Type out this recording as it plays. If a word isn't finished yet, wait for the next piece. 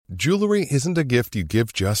Jewelry isn't a gift you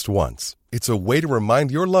give just once. It's a way to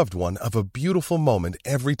remind your loved one of a beautiful moment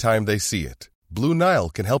every time they see it. Blue Nile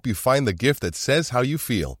can help you find the gift that says how you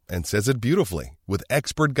feel and says it beautifully, with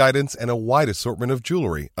expert guidance and a wide assortment of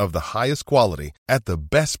jewelry of the highest quality at the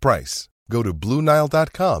best price. Go to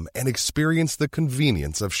BlueNile.com and experience the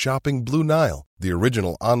convenience of shopping Blue Nile, the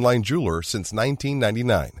original online jeweler since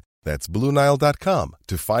 1999. That's BlueNile.com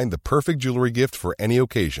to find the perfect jewelry gift for any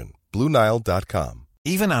occasion. BlueNile.com.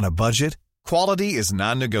 Even on a budget, quality is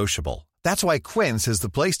non-negotiable. That's why Quince is the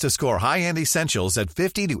place to score high-end essentials at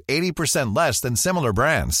 50 to 80% less than similar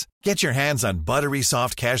brands. Get your hands on buttery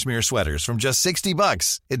soft cashmere sweaters from just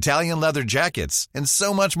 $60, Italian leather jackets, and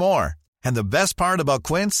so much more. And the best part about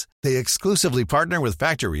Quince, they exclusively partner with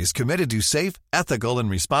factories committed to safe, ethical, and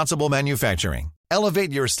responsible manufacturing.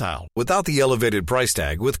 Elevate your style without the elevated price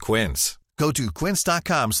tag with Quince. Go to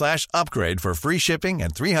quince.com/upgrade for free shipping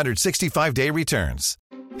and 365-day returns.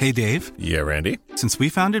 Hey, Dave. Yeah, Randy. Since we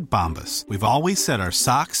founded Bombas, we've always said our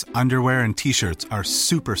socks, underwear, and T-shirts are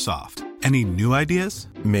super soft. Any new ideas?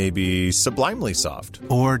 Maybe sublimely soft.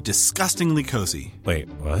 Or disgustingly cozy. Wait,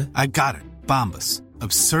 what? I got it. Bombas.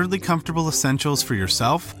 Absurdly comfortable essentials for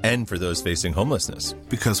yourself and for those facing homelessness.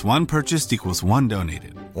 Because one purchased equals one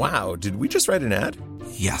donated. Wow, did we just write an ad?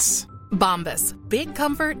 Yes. Bombas. Big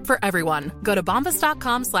comfort for everyone. Go to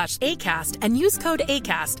bombas.com/ACAST and use code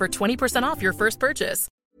ACAST for 20% off your first purchase.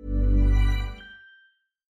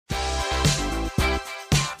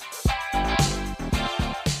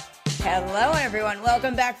 Hello, everyone.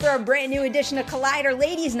 Welcome back for a brand new edition of Collider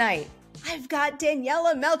Ladies Night. I've got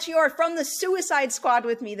Daniela Melchior from the Suicide Squad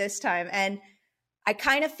with me this time, and I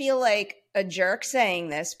kind of feel like a jerk saying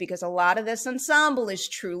this because a lot of this ensemble is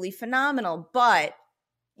truly phenomenal, but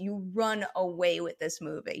you run away with this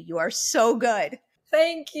movie. You are so good.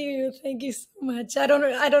 Thank you. Thank you so much. I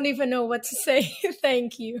don't even know what to say.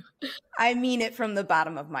 Thank you. I mean it from the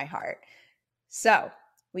bottom of my heart. So,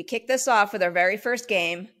 we kick this off with our very first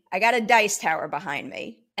game. I got a dice tower behind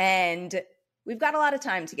me, and we've got a lot of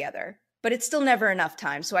time together, but it's still never enough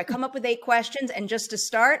time. So I come up with 8 questions, and just to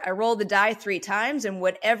start, I roll the die 3 times, and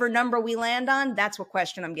whatever number we land on, that's what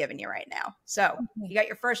question I'm giving you right now. So you got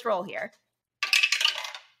your first roll here.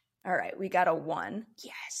 All right, we got a 1.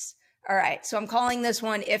 Yes. All right, so I'm calling this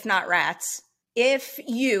one If Not Rats. If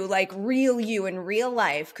you, like real you in real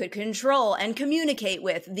life, could control and communicate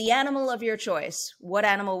with the animal of your choice, what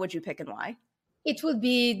animal would you pick and why? It would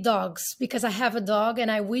be dogs, because I have a dog and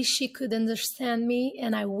I wish she could understand me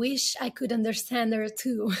and I wish I could understand her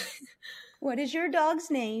too. What is your dog's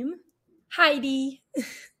name? Heidi.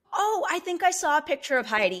 Oh, I think I saw a picture of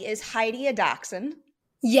Heidi. Is Heidi a dachshund?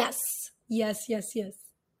 Yes. Yes.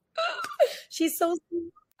 She's so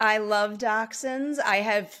sweet. I love dachshunds. I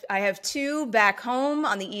have 2 back home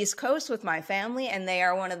on the East Coast with my family, and they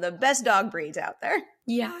are one of the best dog breeds out there.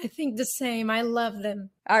 Yeah, I think the same. I love them.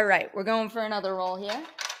 All right, we're going for another roll here.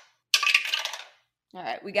 All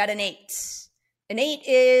right, we got an 8. An 8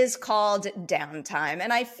 is called Downtime,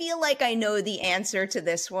 and I feel like I know the answer to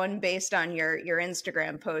this one based on your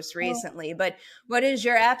Instagram post recently, but what is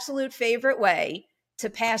your absolute favorite way to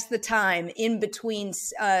pass the time in between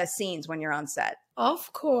scenes when you're on set?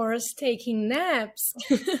 Of course, taking naps.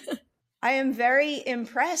 I am very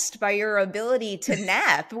impressed by your ability to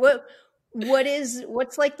nap.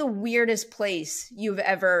 What's like the weirdest place you've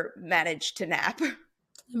ever managed to nap? Let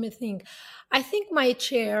me think. I think my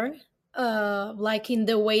chair, like in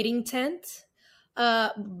the waiting tent,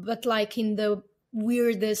 but like in the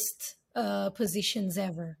weirdest positions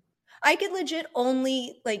ever. I could legit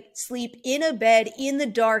only like sleep in a bed in the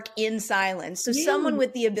dark in silence. So someone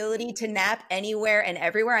with the ability to nap anywhere and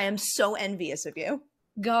everywhere, I am so envious of you.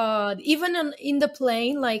 God, even in the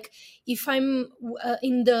plane, like if I'm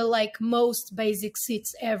in the like most basic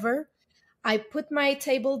seats ever, I put my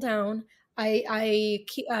table down. I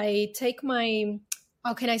take my,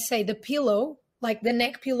 how can I say, the pillow, like the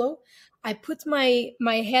neck pillow. I put my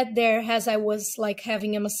head there as I was like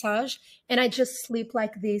having a massage, and I just sleep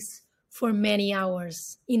like this for many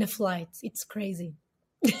hours in a flight. It's crazy.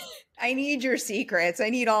 I need your secrets. I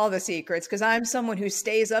need all the secrets because I'm someone who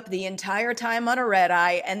stays up the entire time on a red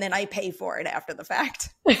eye and then I pay for it after the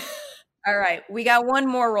fact. All right, we got one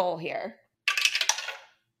more roll here.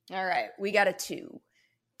 All right, we got a 2.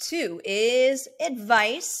 2 is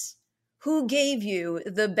advice. Who gave you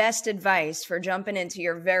the best advice for jumping into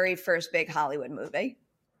your very first big Hollywood movie?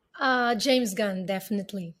 James Gunn,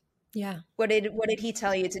 definitely. Yeah. What did he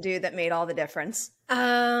tell you to do that made all the difference?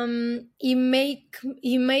 He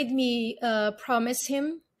made me promise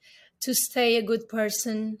him to stay a good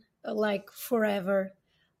person like forever.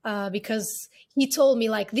 because he told me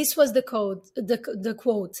like this was the code, the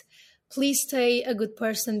quote, "Please stay a good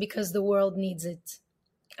person because the world needs it."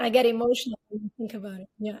 I get emotional when I think about it.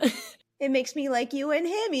 Yeah. It makes me like you and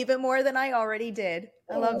him even more than I already did.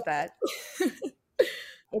 I love that.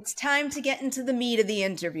 It's time to get into the meat of the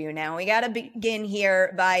interview now. We got to begin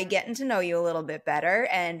here by getting to know you a little bit better,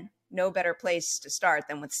 and no better place to start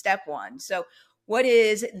than with step one. So what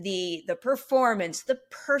is the performance, the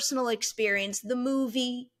personal experience, the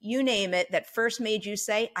movie, you name it, that first made you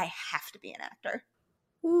say, I have to be an actor?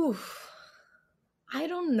 Ooh, I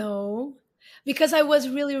don't know, because I was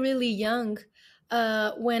really, really young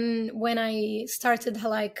when I started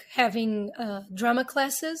like having drama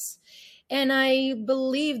classes. And I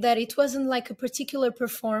believe that it wasn't like a particular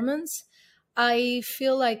performance. I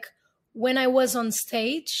feel like when I was on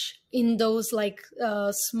stage in those like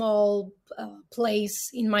small plays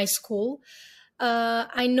in my school,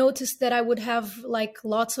 I noticed that I would have like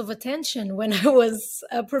lots of attention when I was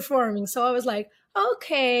performing. So I was like,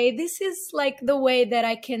 okay, this is like the way that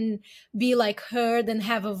I can be like heard and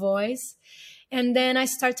have a voice. And then I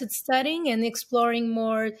started studying and exploring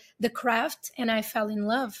more the craft, and I fell in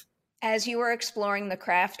love. As you were exploring the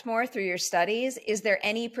craft more through your studies, is there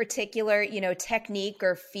any particular, technique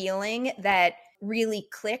or feeling that really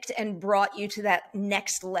clicked and brought you to that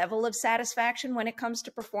next level of satisfaction when it comes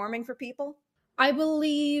to performing for people? I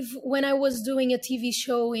believe when I was doing a TV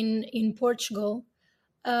show in Portugal,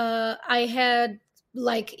 I had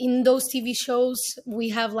like in those TV shows, we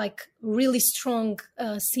have like really strong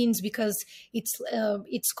scenes because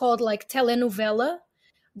it's called like telenovela,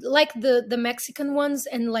 like the Mexican ones,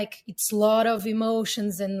 and like it's a lot of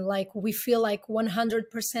emotions and like we feel like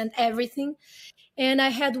 100% everything. And I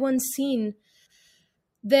had one scene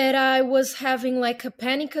that I was having like a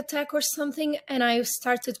panic attack or something, and I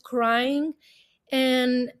started crying,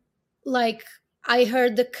 and like I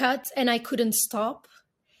heard the cut and I couldn't stop,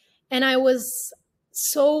 and I was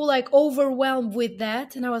so like overwhelmed with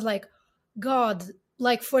that, and I was like, God,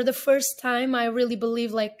 like for the first time I really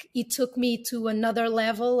believe like it took me to another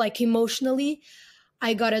level, like emotionally.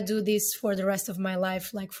 I gotta do this for the rest of my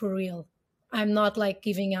life, like for real. I'm not like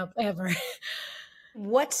giving up ever.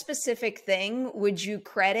 What specific thing would you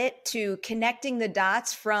credit to connecting the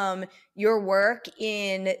dots from your work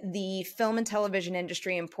in the film and television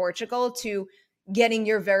industry in Portugal to getting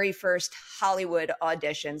your very first Hollywood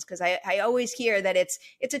auditions? Because I always hear that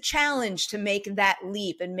it's a challenge to make that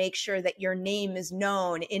leap and make sure that your name is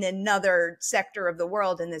known in another sector of the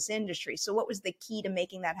world in this industry. So what was the key to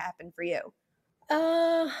making that happen for you?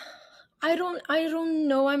 I don't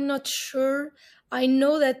know. I'm not sure. I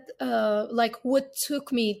know that like what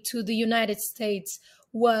took me to the United States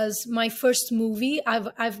was my first movie.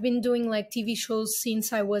 I've been doing like TV shows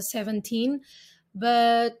since I was 17,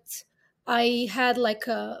 but I had like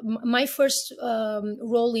my first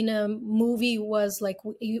role in a movie was like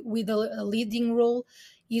with a leading role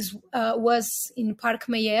was in Parque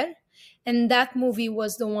Mayer. And that movie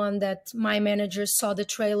was the one that my manager saw the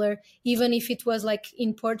trailer, even if it was like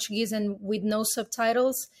in Portuguese and with no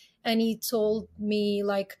subtitles. And he told me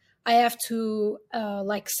like, I have to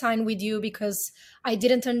like sign with you because I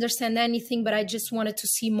didn't understand anything, but I just wanted to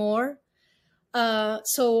see more.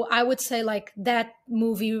 So I would say like that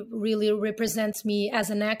movie really represents me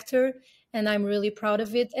as an actor, and I'm really proud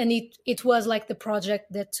of it. And it was like the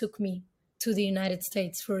project that took me to the United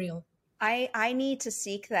States for real. I need to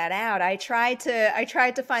seek that out. I tried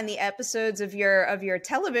to find the episodes of your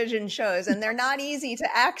television shows, and they're not easy to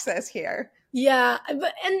access here. Yeah,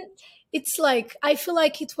 and it's like I feel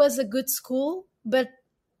like it was a good school, but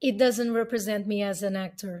it doesn't represent me as an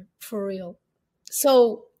actor for real.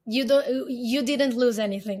 So you didn't lose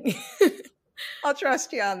anything. I'll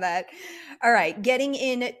trust you on that. All right, getting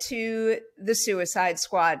into the Suicide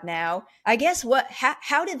Squad now. I guess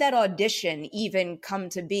how did that audition even come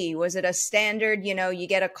to be? Was it a standard, you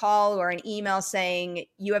get a call or an email saying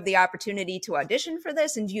you have the opportunity to audition for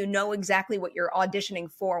this, and do you know exactly what you're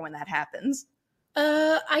auditioning for when that happens?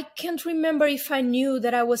 I can't remember if I knew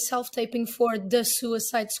that I was self-taping for the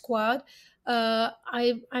Suicide Squad.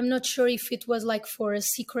 I'm not sure if it was like for a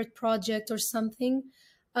secret project or something.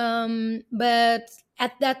 But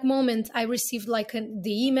at that moment I received like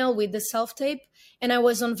the email with the self-tape, and I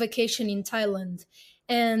was on vacation in Thailand.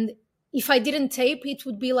 And if I didn't tape, it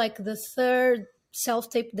would be like the third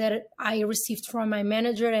self-tape that I received from my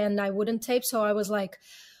manager, and I wouldn't tape. So I was like,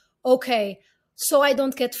 okay, so I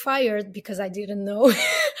don't get fired, because I didn't know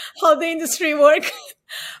how the industry works.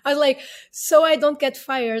 I was like, so I don't get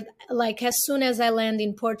fired. Like as soon as I land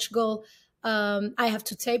in Portugal, I have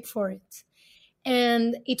to tape for it.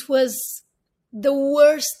 And it was the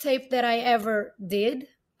worst tape that I ever did.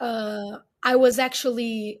 I was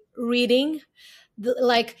actually reading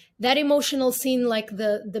like that emotional scene, like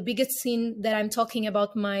the biggest scene that I'm talking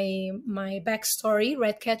about, my backstory,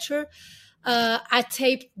 Ratcatcher. I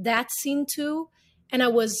taped that scene too, and I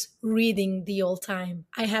was reading the whole time.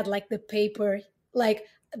 I had like the paper, like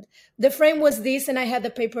the frame was this, and I had the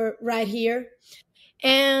paper right here,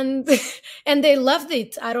 and and they loved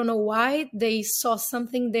it. I don't know why. They saw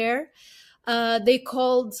something there. They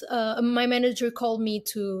called my manager called me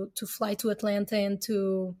to fly to Atlanta and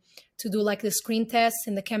to do like the screen tests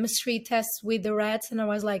and the chemistry tests with the rats, and I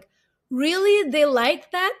was like, really, they like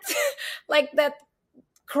that? Like that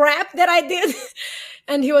crap that I did?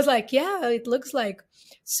 And he was like, yeah, it looks like.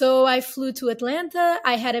 So I flew to Atlanta.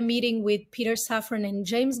 I had a meeting with Peter Safran and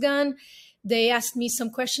James Gunn. They asked me some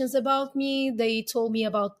questions about me. They told me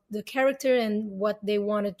about the character and what they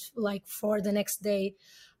wanted like for the next day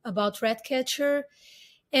about Ratcatcher.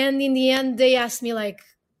 And in the end, they asked me like,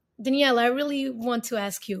 Danielle, I really want to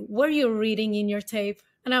ask you, were you reading in your tape?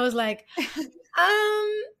 And I was like,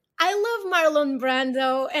 I love Marlon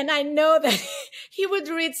Brando, and I know that he would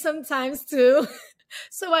read sometimes too.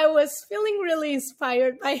 So I was feeling really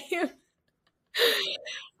inspired by him.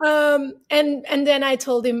 And then I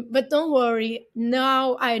told him, but don't worry,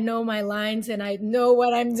 now I know my lines and I know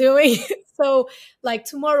what I'm doing. So like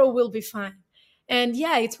tomorrow will be fine. And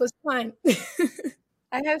yeah, it was fine.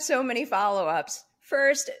 I have so many follow-ups.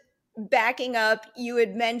 First, backing up, you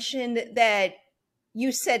had mentioned that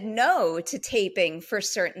you said no to taping for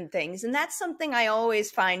certain things. And that's something I always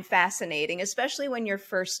find fascinating, especially when you're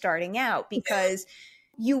first starting out, because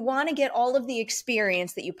you want to get all of the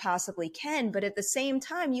experience that you possibly can. But at the same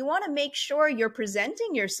time, you want to make sure you're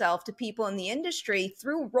presenting yourself to people in the industry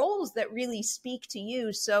through roles that really speak to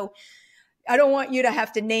you. So I don't want you to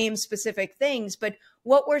have to name specific things, but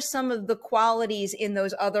what were some of the qualities in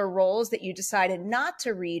those other roles that you decided not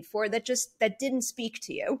to read for that didn't speak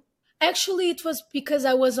to you? Actually, it was because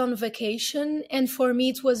I was on vacation, and for me,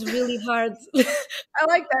 it was really hard. I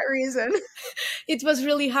like that reason. It was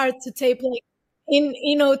really hard to tape like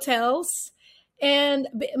in hotels, and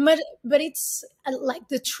but it's like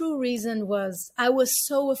the true reason was I was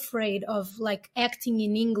so afraid of like acting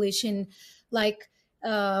in English and like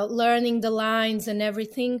learning the lines and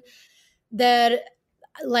everything, that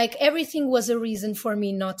like everything was a reason for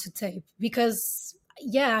me not to tape, because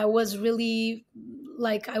yeah, I was really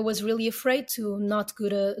afraid to not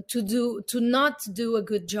do a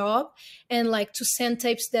good job, and like to send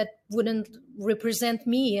tapes that wouldn't represent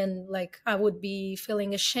me, and like I would be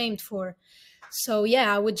feeling ashamed for. So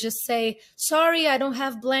yeah, I would just say, sorry, I don't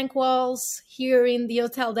have blank walls here in the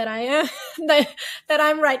hotel that I am that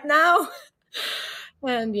I'm right now.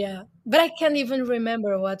 And yeah, but I can't even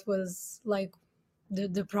remember what was like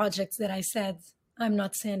the projects that I said I'm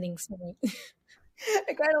not sending. Sorry.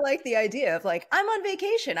 I kind of like the idea of like, I'm on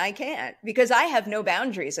vacation, I can't, because I have no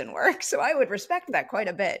boundaries in work. So I would respect that quite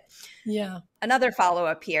a bit. Yeah. Another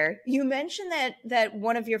follow-up here. You mentioned that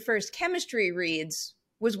one of your first chemistry reads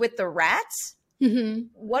was with the rats. Mm-hmm.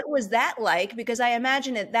 What was that like? Because I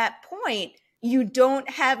imagine at that point, you don't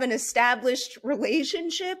have an established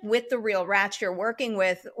relationship with the real rats you're working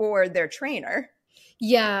with or their trainer.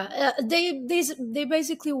 Yeah, they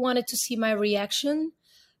basically wanted to see my reaction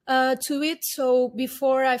to it. So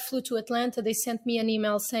before I flew to Atlanta, they sent me an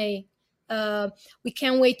email saying, we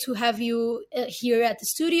can't wait to have you here at the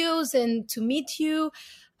studios and to meet you.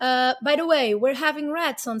 By the way, we're having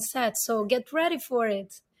rats on set, so get ready for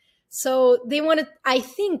it. So I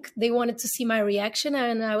think they wanted to see my reaction,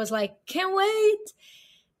 and I was like, can't wait.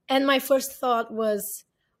 And my first thought was,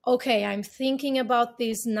 okay, I'm thinking about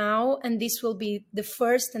this now, and this will be the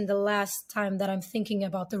first and the last time that I'm thinking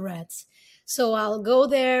about the rats. So I'll go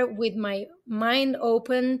there with my mind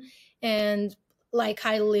open and like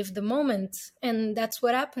I live the moment. And that's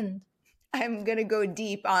what happened. I'm going to go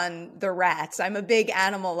deep on the rats. I'm a big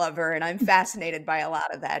animal lover and I'm fascinated by a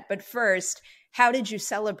lot of that. But first, how did you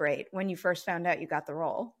celebrate when you first found out you got the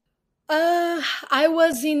role? I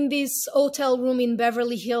was in this hotel room in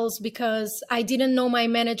Beverly Hills because I didn't know my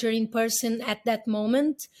manager in person at that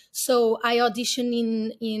moment. So I auditioned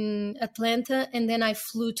in Atlanta, and then I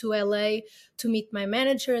flew to LA to meet my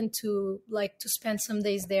manager and to spend some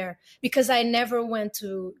days there, because I never went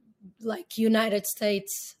to like United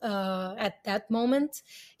States at that moment.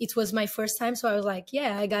 It was my first time. So I was like,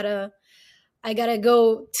 yeah, I gotta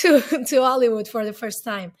go to Hollywood for the first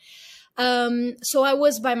time. So I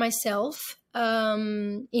was by myself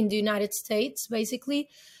in the United States, basically.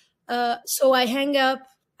 So I hang up.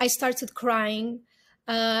 I started crying.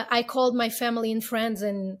 I called my family and friends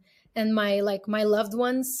and my loved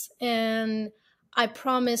ones, and I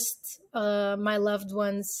promised my loved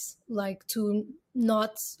ones like to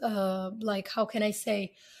not like, how can I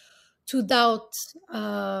say, to doubt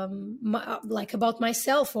like about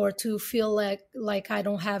myself, or to feel like I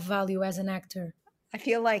don't have value as an actor. I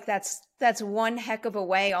feel like that's one heck of a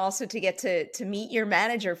way also to get to meet your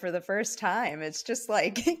manager for the first time. It's just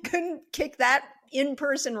like couldn't kick that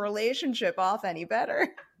in-person relationship off any better.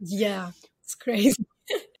 Yeah, it's crazy.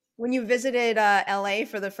 When you visited LA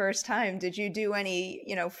for the first time, did you do any,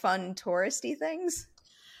 fun touristy things?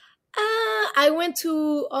 I went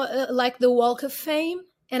to like the Walk of Fame,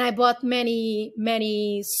 and I bought many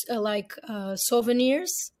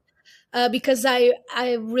souvenirs. Because I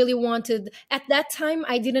really wanted, at that time,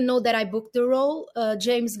 I didn't know that I booked the role.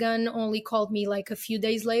 James Gunn only called me like a few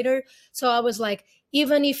days later. So I was like,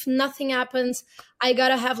 even if nothing happens, I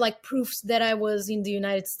gotta have like proofs that I was in the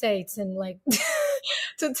United States, and like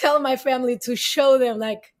to tell my family, to show them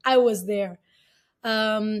like I was there.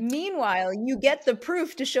 Meanwhile, you get the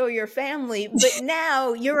proof to show your family, but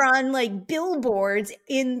now you're on like billboards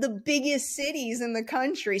in the biggest cities in the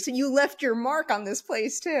country. So you left your mark on this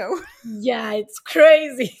place too. Yeah, it's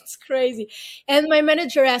crazy. It's crazy. And my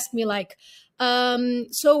manager asked me like,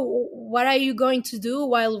 so what are you going to do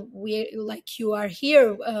while you are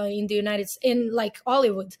here in the in like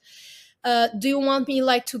Hollywood? Do you want me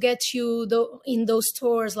like to get you in those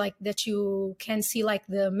stores like that you can see like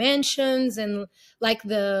the mansions and like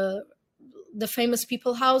the famous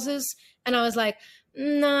people houses? And I was like,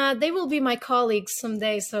 nah, they will be my colleagues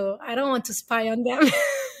someday, so I don't want to spy on them.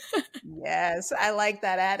 Yes, I like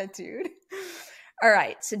that attitude. All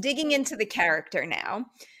right, so digging into the character now.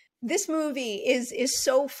 This movie is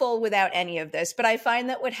so full without any of this, but I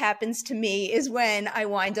find that what happens to me is when I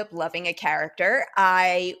wind up loving a character,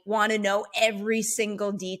 I want to know every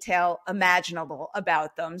single detail imaginable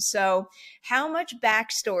about them. So how much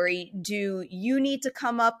backstory do you need to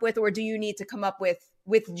come up with, or do you need to come up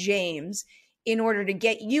with James in order to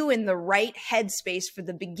get you in the right headspace for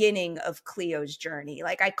the beginning of Cleo's journey?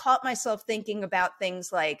 Like, I caught myself thinking about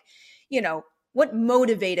things like, what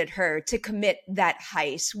motivated her to commit that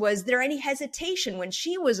heist? Was there any hesitation when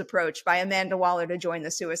she was approached by Amanda Waller to join the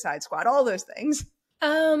Suicide Squad? All those things.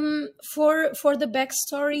 For the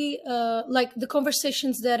backstory, like the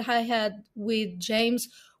conversations that I had with James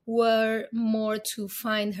were more to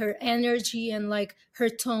find her energy and like her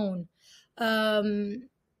tone.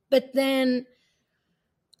 But then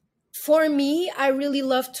for me, I really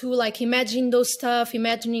love to like imagine those stuff,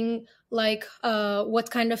 imagining like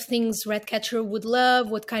what kind of things Ratcatcher would love,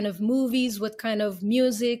 what kind of movies, what kind of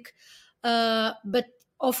music. But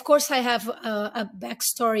of course, I have a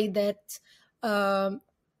backstory that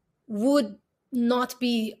would not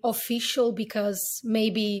be official, because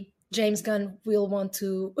maybe James Gunn will want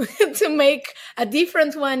to to make a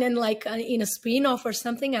different one and like in a spin-off or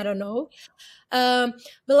something. I don't know. But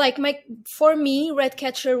like for me,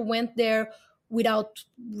 Ratcatcher went there without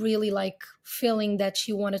really like feeling that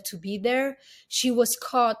she wanted to be there. She was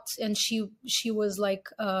caught, and she was like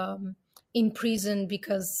in prison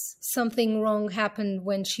because something wrong happened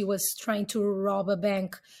when she was trying to rob a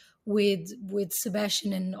bank with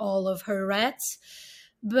Sebastian and all of her rats.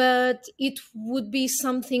 But it would be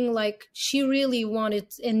something like she really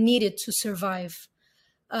wanted and needed to survive.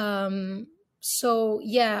 So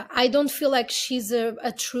yeah, I don't feel like she's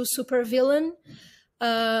a true supervillain.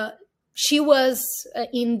 She was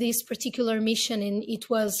in this particular mission, and it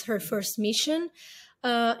was her first mission.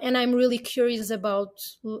 And I'm really curious about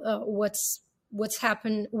what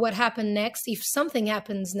happened next, if something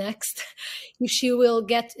happens next, if she will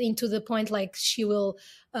get into the point like she will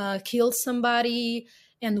kill somebody,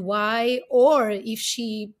 and why, or if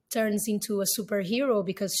she turns into a superhero,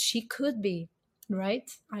 because she could be, right?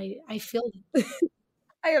 I feel it.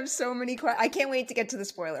 I have so many questions. I can't wait to get to the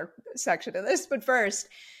spoiler section of this. But first,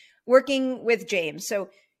 working with James. So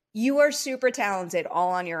you are super talented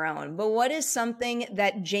all on your own, but what is something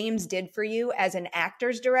that James did for you as an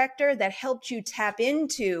actor's director that helped you tap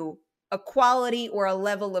into a quality or a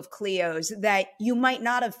level of Cleo's that you might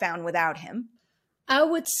not have found without him? I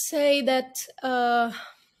would say that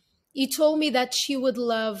he told me that she would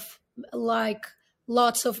love like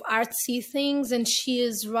lots of artsy things, and she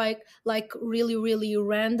is like really, really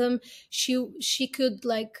random. She could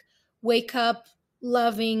like wake up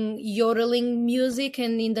loving yodeling music,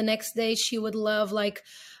 and in the next day she would love like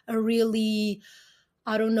a really,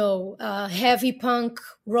 I don't know, heavy punk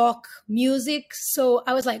rock music. So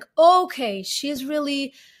I was like, okay, she's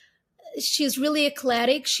really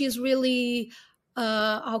eclectic. She's really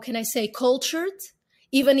how can I say, cultured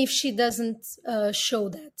even if she doesn't show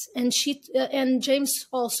that. And James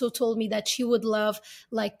also told me that she would love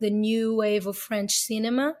like the new wave of French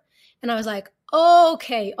cinema. And I was like, oh,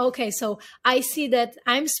 okay. So I see that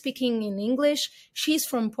I'm speaking in English. She's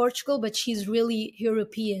from Portugal, but she's really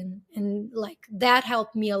European. And like that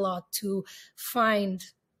helped me a lot to find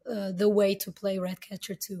the way to play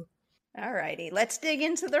Ratcatcher 2. All righty, let's dig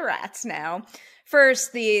into the rats now.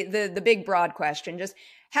 First, the big broad question, just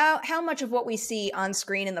how much of what we see on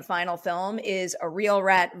screen in the final film is a real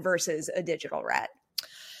rat versus a digital rat?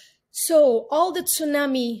 So all the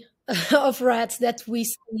tsunami of rats that we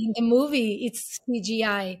see in the movie, it's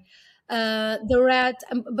CGI. The rat,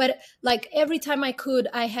 but like every time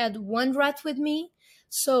I had one rat with me.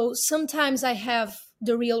 So sometimes I have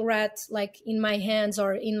the real rat like in my hands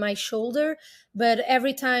or in my shoulder, but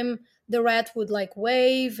every time the rat would like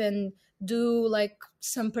wave and do like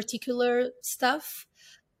some particular stuff,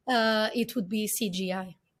 it would be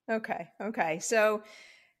CGI. Okay. So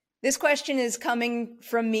this question is coming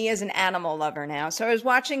from me as an animal lover now. So I was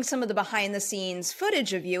watching some of the behind the scenes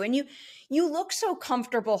footage of you, and you look so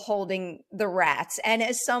comfortable holding the rats. And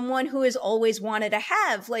as someone who has always wanted to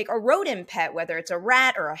have like a rodent pet, whether it's a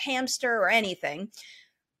rat or a hamster or anything,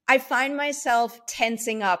 I find myself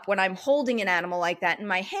tensing up when I'm holding an animal like that in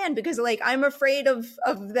my hand because like I'm afraid of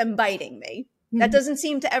them biting me. Mm-hmm. That doesn't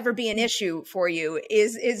seem to ever be an issue for you.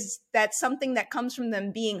 Is that something that comes from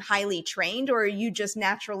them being highly trained, or are you just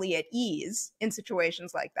naturally at ease in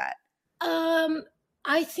situations like that?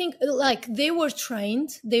 I think like they were trained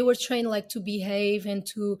like to behave and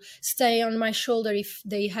to stay on my shoulder if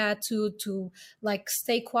they had to like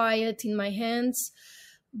stay quiet in my hands.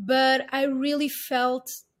 But I really felt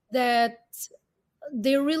that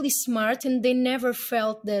they're really smart and they never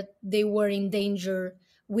felt that they were in danger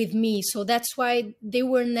with me. So that's why they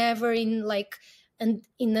were never in like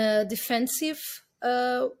in a defensive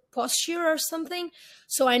posture or something.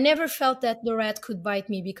 So I never felt that the rat could bite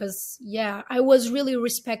me because, yeah, I was really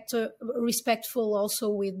respectful also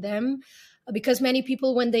with them, because many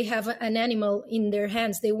people, when they have an animal in their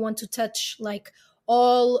hands, they want to touch like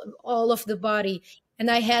all of the body. And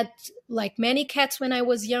I had like many cats when I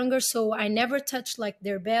was younger, so I never touched like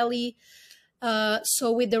their belly.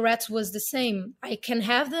 So with the rats was the same. I can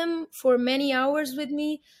have them for many hours with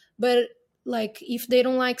me, but like if they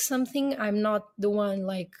don't like something, I'm not the one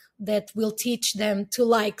like that will teach them to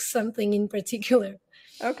like something in particular.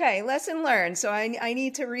 Okay, lesson learned. So I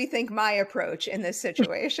need to rethink my approach in this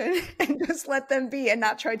situation and just let them be and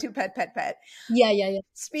not try to pet. Yeah.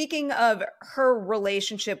 Speaking of her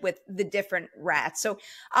relationship with the different rats, so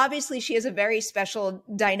obviously she has a very special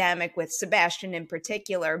dynamic with Sebastian in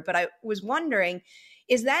particular, but I was wondering,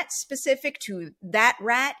 is that specific to that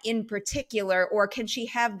rat in particular, or can she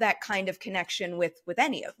have that kind of connection with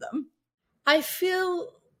any of them? I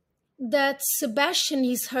feel that Sebastian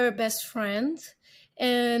is her best friend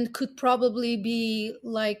and could probably be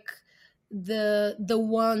like the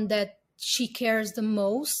one that she cares the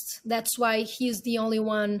most. That's why he's the only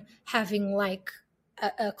one having like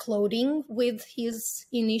a clothing with his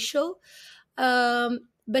initial.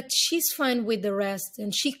 But she's fine with the rest,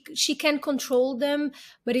 and she can control them.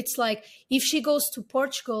 But it's like if she goes to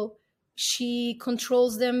Portugal, she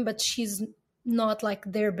controls them, but she's not like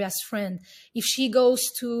their best friend. If she goes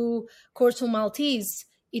to Corto Maltese,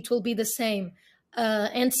 it will be the same.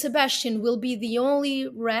 And Sebastian will be the only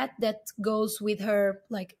rat that goes with her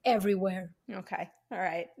like everywhere. Okay. All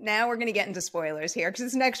right. Now we're going to get into spoilers here because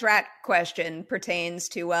this next rat question pertains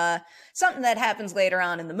to something that happens later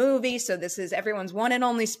on in the movie. So this is everyone's one and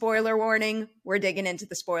only spoiler warning. We're digging into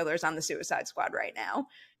the spoilers on the Suicide Squad right now.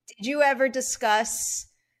 Did you ever discuss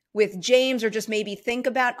with James, or just maybe think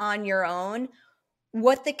about on your own,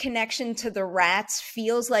 what the connection to the rats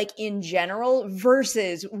feels like in general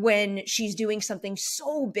versus when she's doing something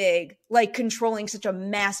so big, like controlling such a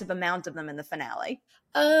massive amount of them in the finale?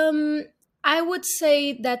 I would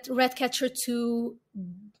say that Ratcatcher 2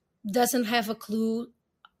 doesn't have a clue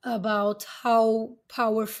about how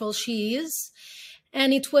powerful she is.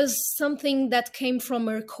 And it was something that came from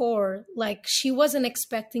her core. Like she wasn't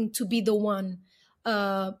expecting to be the one,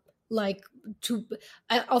 of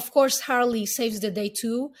course Harley saves the day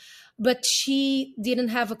too, but she didn't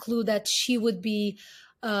have a clue that she would be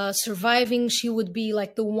surviving. She would be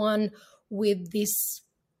like the one with this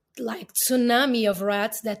like tsunami of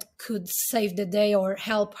rats that could save the day or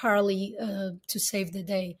help Harley to save the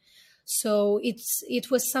day. So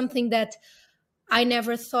it was something that I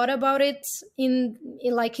never thought about it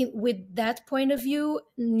with that point of view,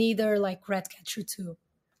 neither like Ratcatcher 2.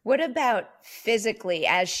 What about physically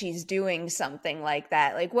as she's doing something like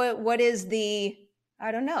that? Like what is the,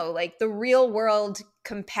 I don't know, like the real world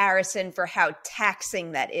comparison for how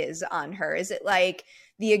taxing that is on her? Is it like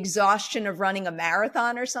the exhaustion of running a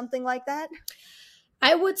marathon or something like that?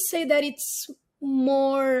 I would say that it's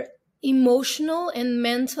more emotional and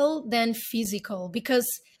mental than physical, because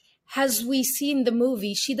as we see in the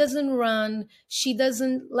movie, she doesn't run, she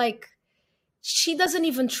doesn't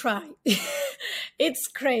even try. It's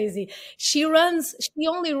crazy. She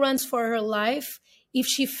only runs for her life if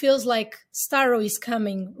she feels like Starro is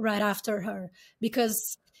coming right after her,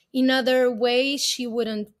 because in other ways she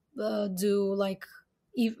wouldn't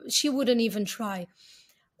she wouldn't even try.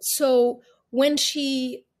 So when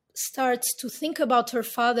she starts to think about her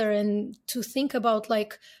father and to think about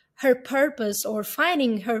like her purpose or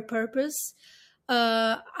finding her purpose,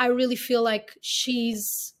 I really feel like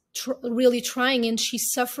she's really trying, and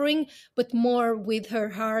she's suffering, but more with her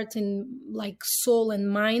heart and like soul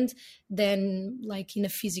and mind than like in a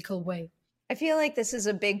physical way. I feel like this is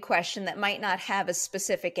a big question that might not have a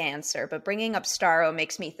specific answer, but bringing up Starro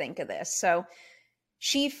makes me think of this. So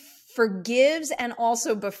she forgives and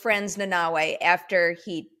also befriends Nanaue after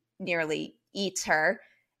he nearly eats her.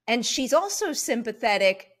 And she's also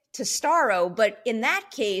sympathetic to Starro, but in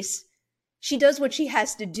that case, she does what she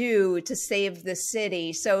has to do to save the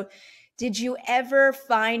city. So did you ever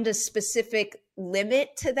find a specific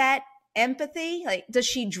limit to that empathy? Like, does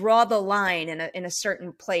she draw the line in a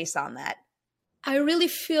certain place on that? I really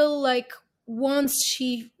feel like once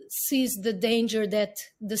she sees the danger that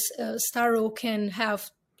this Starro can have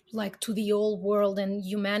like to the old world and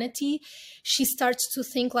humanity, she starts to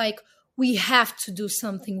think like, we have to do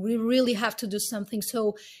something. We really have to do something.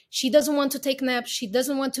 So she doesn't want to take naps. She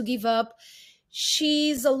doesn't want to give up.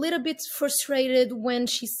 She's a little bit frustrated when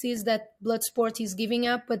she sees that Bloodsport is giving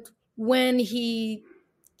up. But when he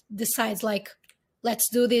decides like, let's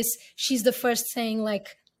do this, she's the first saying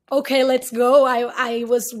like, okay, let's go. I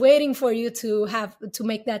was waiting for you to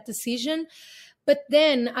make that decision. But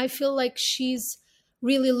then I feel like she's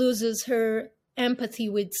really loses her empathy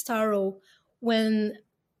with Starro when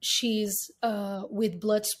she's with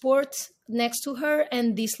Bloodsport next to her,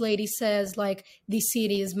 and this lady says like, this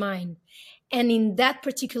city is mine. And in that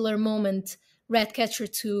particular moment, Ratcatcher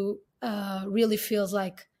 2 really feels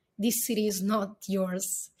like, this city is not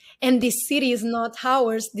yours, and this city is not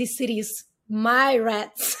ours, this city is my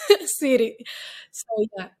rat's city. So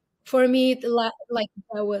yeah, for me, like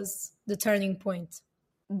that was the turning point.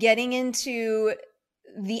 Getting into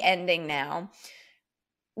the ending now,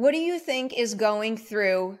 what do you think is going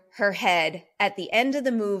through her head at the end of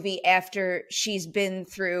the movie after she's been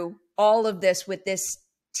through all of this with this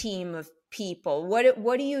team of people?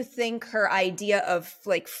 What do you think her idea of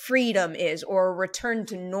like freedom is, or a return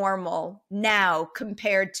to normal now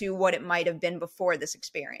compared to what it might have been before this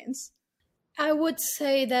experience? I would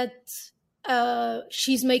say that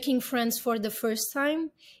she's making friends for the first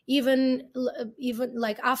time, even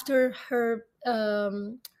like after her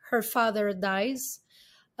father dies,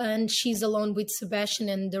 and she's alone with Sebastian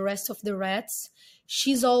and the rest of the rats.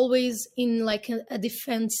 She's always in like a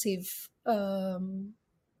defensive, how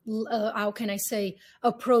can I say,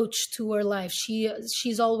 approach to her life.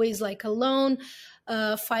 She's always like alone,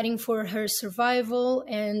 fighting for her survival,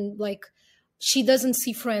 and like she doesn't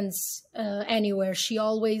see friends anywhere. She's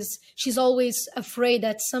always afraid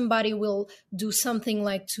that somebody will do something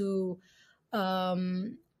like to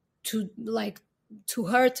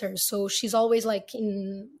hurt her. So she's always like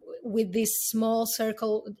with this small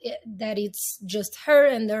circle that it's just her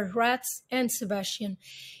and the rats and Sebastian.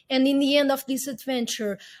 And in the end of this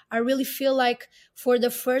adventure, I really feel like for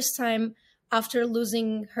the first time after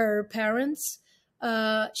losing her parents,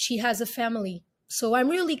 she has a family. So I'm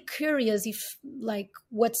really curious if like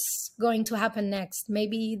what's going to happen next.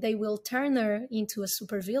 Maybe they will turn her into a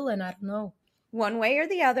supervillain. I don't know. One way or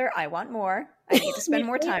the other, I want more. I need to spend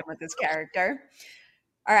more time with this character.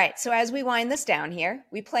 All right, so as we wind this down here,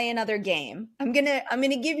 we play another game. I'm gonna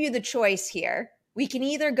give you the choice here. We can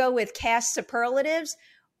either go with cast superlatives,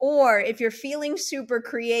 or if you're feeling super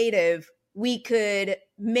creative, we could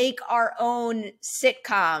make our own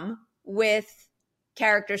sitcom with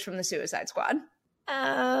characters from the Suicide Squad.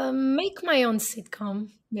 Make my own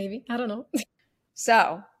sitcom, maybe. I don't know.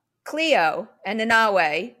 So, Cleo and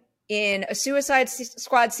Nanaue in a Suicide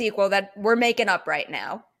Squad sequel that we're making up right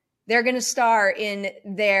now. They're going to star in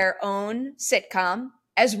their own sitcom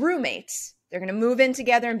as roommates. They're going to move in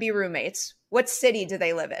together and be roommates. What city do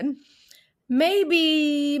they live in?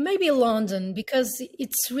 Maybe London, because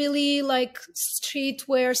it's really like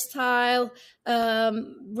streetwear style.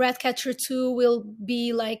 Ratcatcher 2 will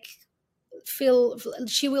be like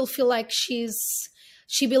she will feel like she's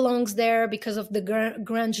she belongs there because of the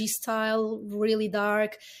grungy style, really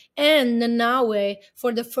dark. And Nanaue,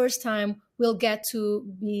 for the first time, will get to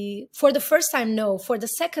be, for the first time, no, for the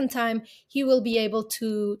second time, he will be able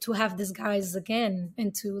to have disguise again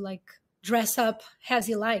and to like dress up as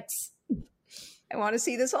he likes. I want to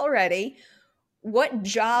see this already. What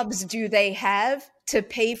jobs do they have to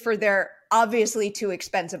pay for their obviously too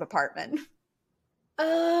expensive apartment?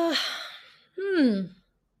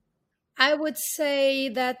 I would say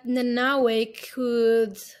that Nanaue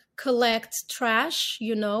could collect trash,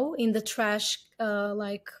 in the trash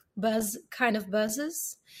like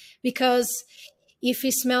buzzes, because if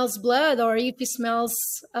he smells blood or if he smells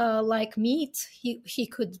like meat, he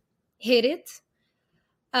could hit it.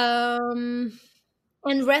 And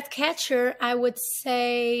Ratcatcher, I would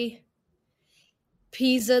say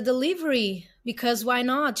pizza delivery, because why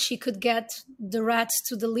not? She could get the rats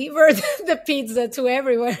to deliver the pizza to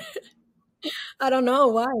everywhere. I don't know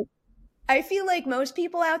why. I feel like most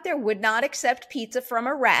people out there would not accept pizza from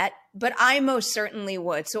a rat, but I most certainly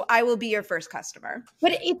would. So I will be your first customer.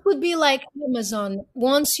 But it would be like Amazon.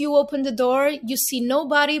 Once you open the door, you see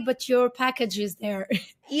nobody, but your package is there.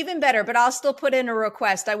 Even better, but I'll still put in a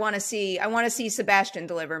request. I want to see Sebastian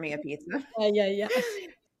deliver me a pizza. Yeah.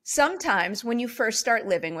 Sometimes when you first start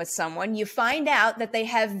living with someone, you find out that they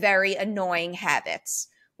have very annoying habits.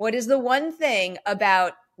 What is the one thing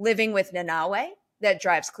about living with Nanaue that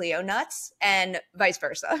drives Cleo nuts, and vice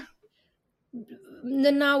versa?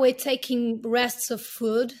 Nanaue taking rests of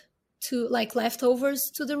food, to like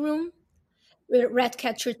leftovers, to the room.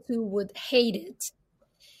 Ratcatcher 2 would hate it.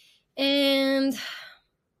 And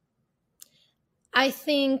I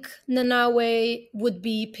think Nanaue would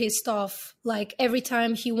be pissed off, like every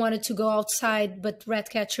time he wanted to go outside, but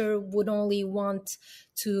Ratcatcher would only want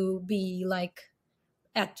to be like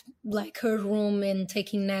at like her room and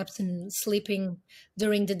taking naps and sleeping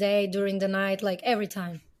during the day, during the night, like every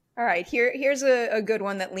time. All right, here's a good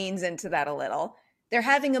one that leans into that a little. They're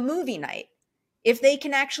having a movie night. If they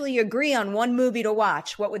can actually agree on one movie to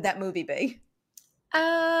watch, what would that movie be?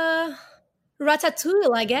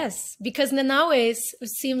 Ratatouille, I guess, because Nanaue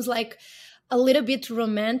seems like a little bit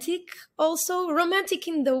romantic, also romantic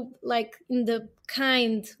in the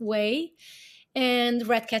kind way, and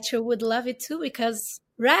Ratcatcher would love it too because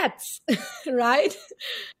rats, right?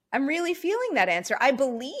 I'm really feeling that answer. I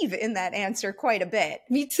believe in that answer quite a bit.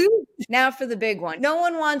 Me too. Now for the big one. No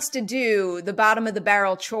one wants to do the bottom of the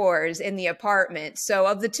barrel chores in the apartment. So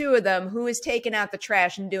of the two of them, who is taking out the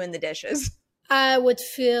trash and doing the dishes? I would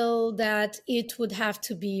feel that it would have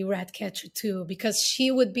to be Ratcatcher too, because she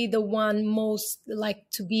would be the one most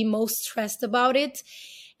stressed about it.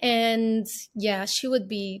 And yeah, she would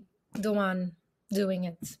be the one doing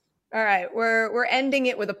it. All right, we're ending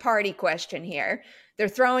it with a party question here. They're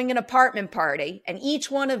throwing an apartment party, and each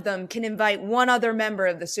one of them can invite one other member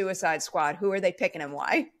of the Suicide Squad. Who are they picking and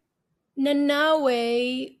why?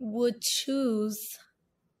 Nanaue would choose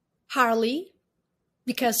Harley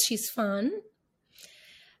because she's fun.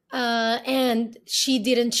 And she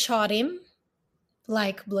didn't shot him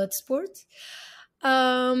like Bloodsport.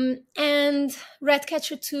 And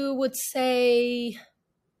Ratcatcher 2 would say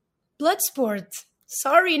Bloodsport.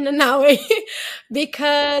 Sorry, Nanaue,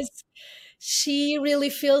 because she really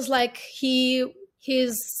feels like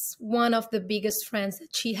he's one of the biggest friends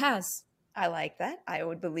that she has. I like that. I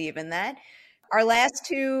would believe in that. Our last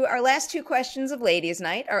two questions of Ladies'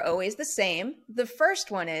 Night are always the same. The first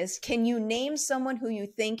one is, can you name someone who you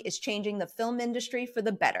think is changing the film industry for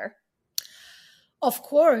the better? Of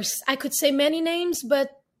course. I could say many names,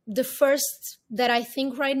 but the first that I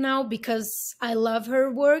think right now, because I love her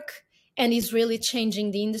work and is really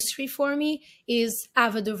changing the industry for me, is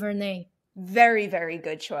Ava DuVernay. Very, very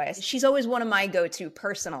good choice. She's always one of my go-to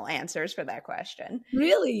personal answers for that question.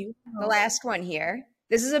 Really? The last one here.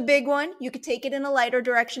 This is a big one. You could take it in a lighter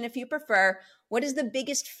direction if you prefer. What is the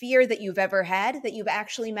biggest fear that you've ever had that you've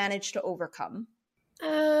actually managed to overcome?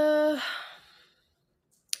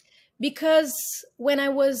 Because when I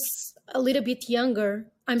was a little bit younger,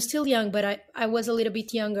 I'm still young, but I was a little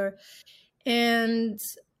bit younger. And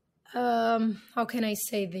how can I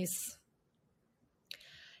say this?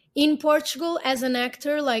 In Portugal, as an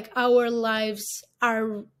actor, like our lives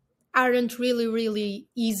aren't really, really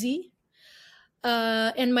easy.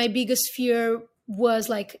 And my biggest fear was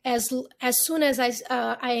like as soon as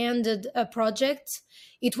I ended a project,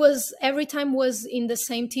 it was every time was in the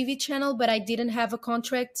same TV channel, but I didn't have a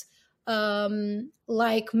contract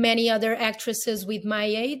like many other actresses with my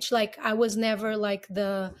age. Like I was never like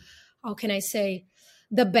the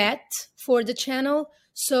bet for the channel.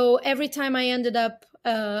 So every time I ended up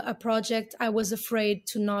a project, I was afraid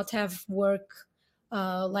to not have work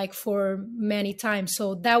like for many times.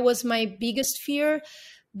 So that was my biggest fear.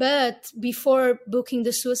 But before booking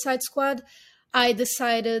the Suicide Squad, I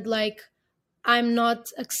decided like I'm not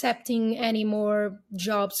accepting any more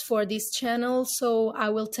jobs for this channel. So I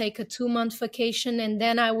will take a 2-month vacation and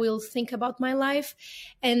then I will think about my life.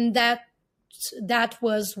 And that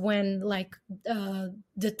was when like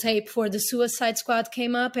the tape for the Suicide Squad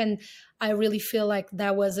came up, and I really feel like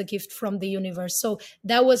that was a gift from the universe. So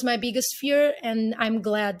that was my biggest fear, and I'm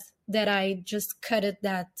glad that I just cut it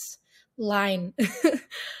that line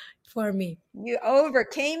for me. You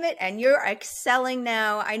overcame it and you're excelling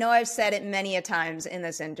now. I know I've said it many a times in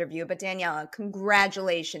this interview, but Daniela,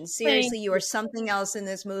 congratulations. Seriously, you are something else in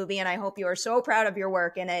this movie, and I hope you are so proud of your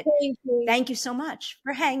work in it. Thank you so much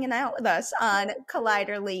for hanging out with us on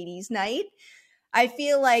Collider Ladies Night. I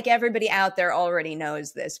feel like everybody out there already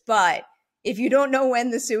knows this, but if you don't know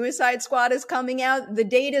when the Suicide Squad is coming out, the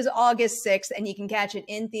date is August 6th, and you can catch it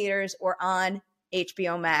in theaters or on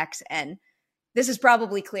HBO Max. And this is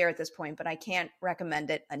probably clear at this point, but I can't recommend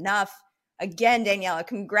it enough. Again, Daniela,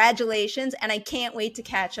 congratulations, and I can't wait to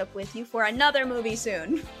catch up with you for another movie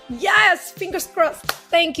soon. Yes, fingers crossed.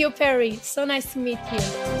 Thank you, Perry. So nice to meet you.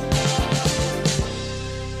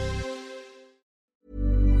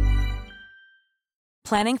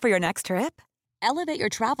 Planning for your next trip? Elevate your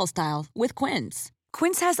travel style with Quince.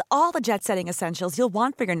 Quince has all the jet-setting essentials you'll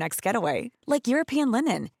want for your next getaway, like European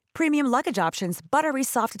linen, premium luggage options, buttery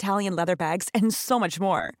soft Italian leather bags, and so much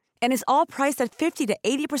more. And is all priced at 50 to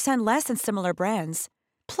 80% less than similar brands.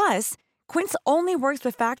 Plus, Quince only works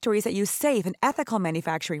with factories that use safe and ethical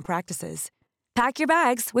manufacturing practices. Pack your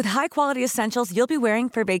bags with high-quality essentials you'll be wearing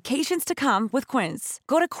for vacations to come with Quince.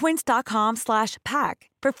 Go to quince.com/pack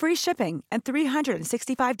for free shipping and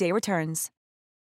 365-day returns.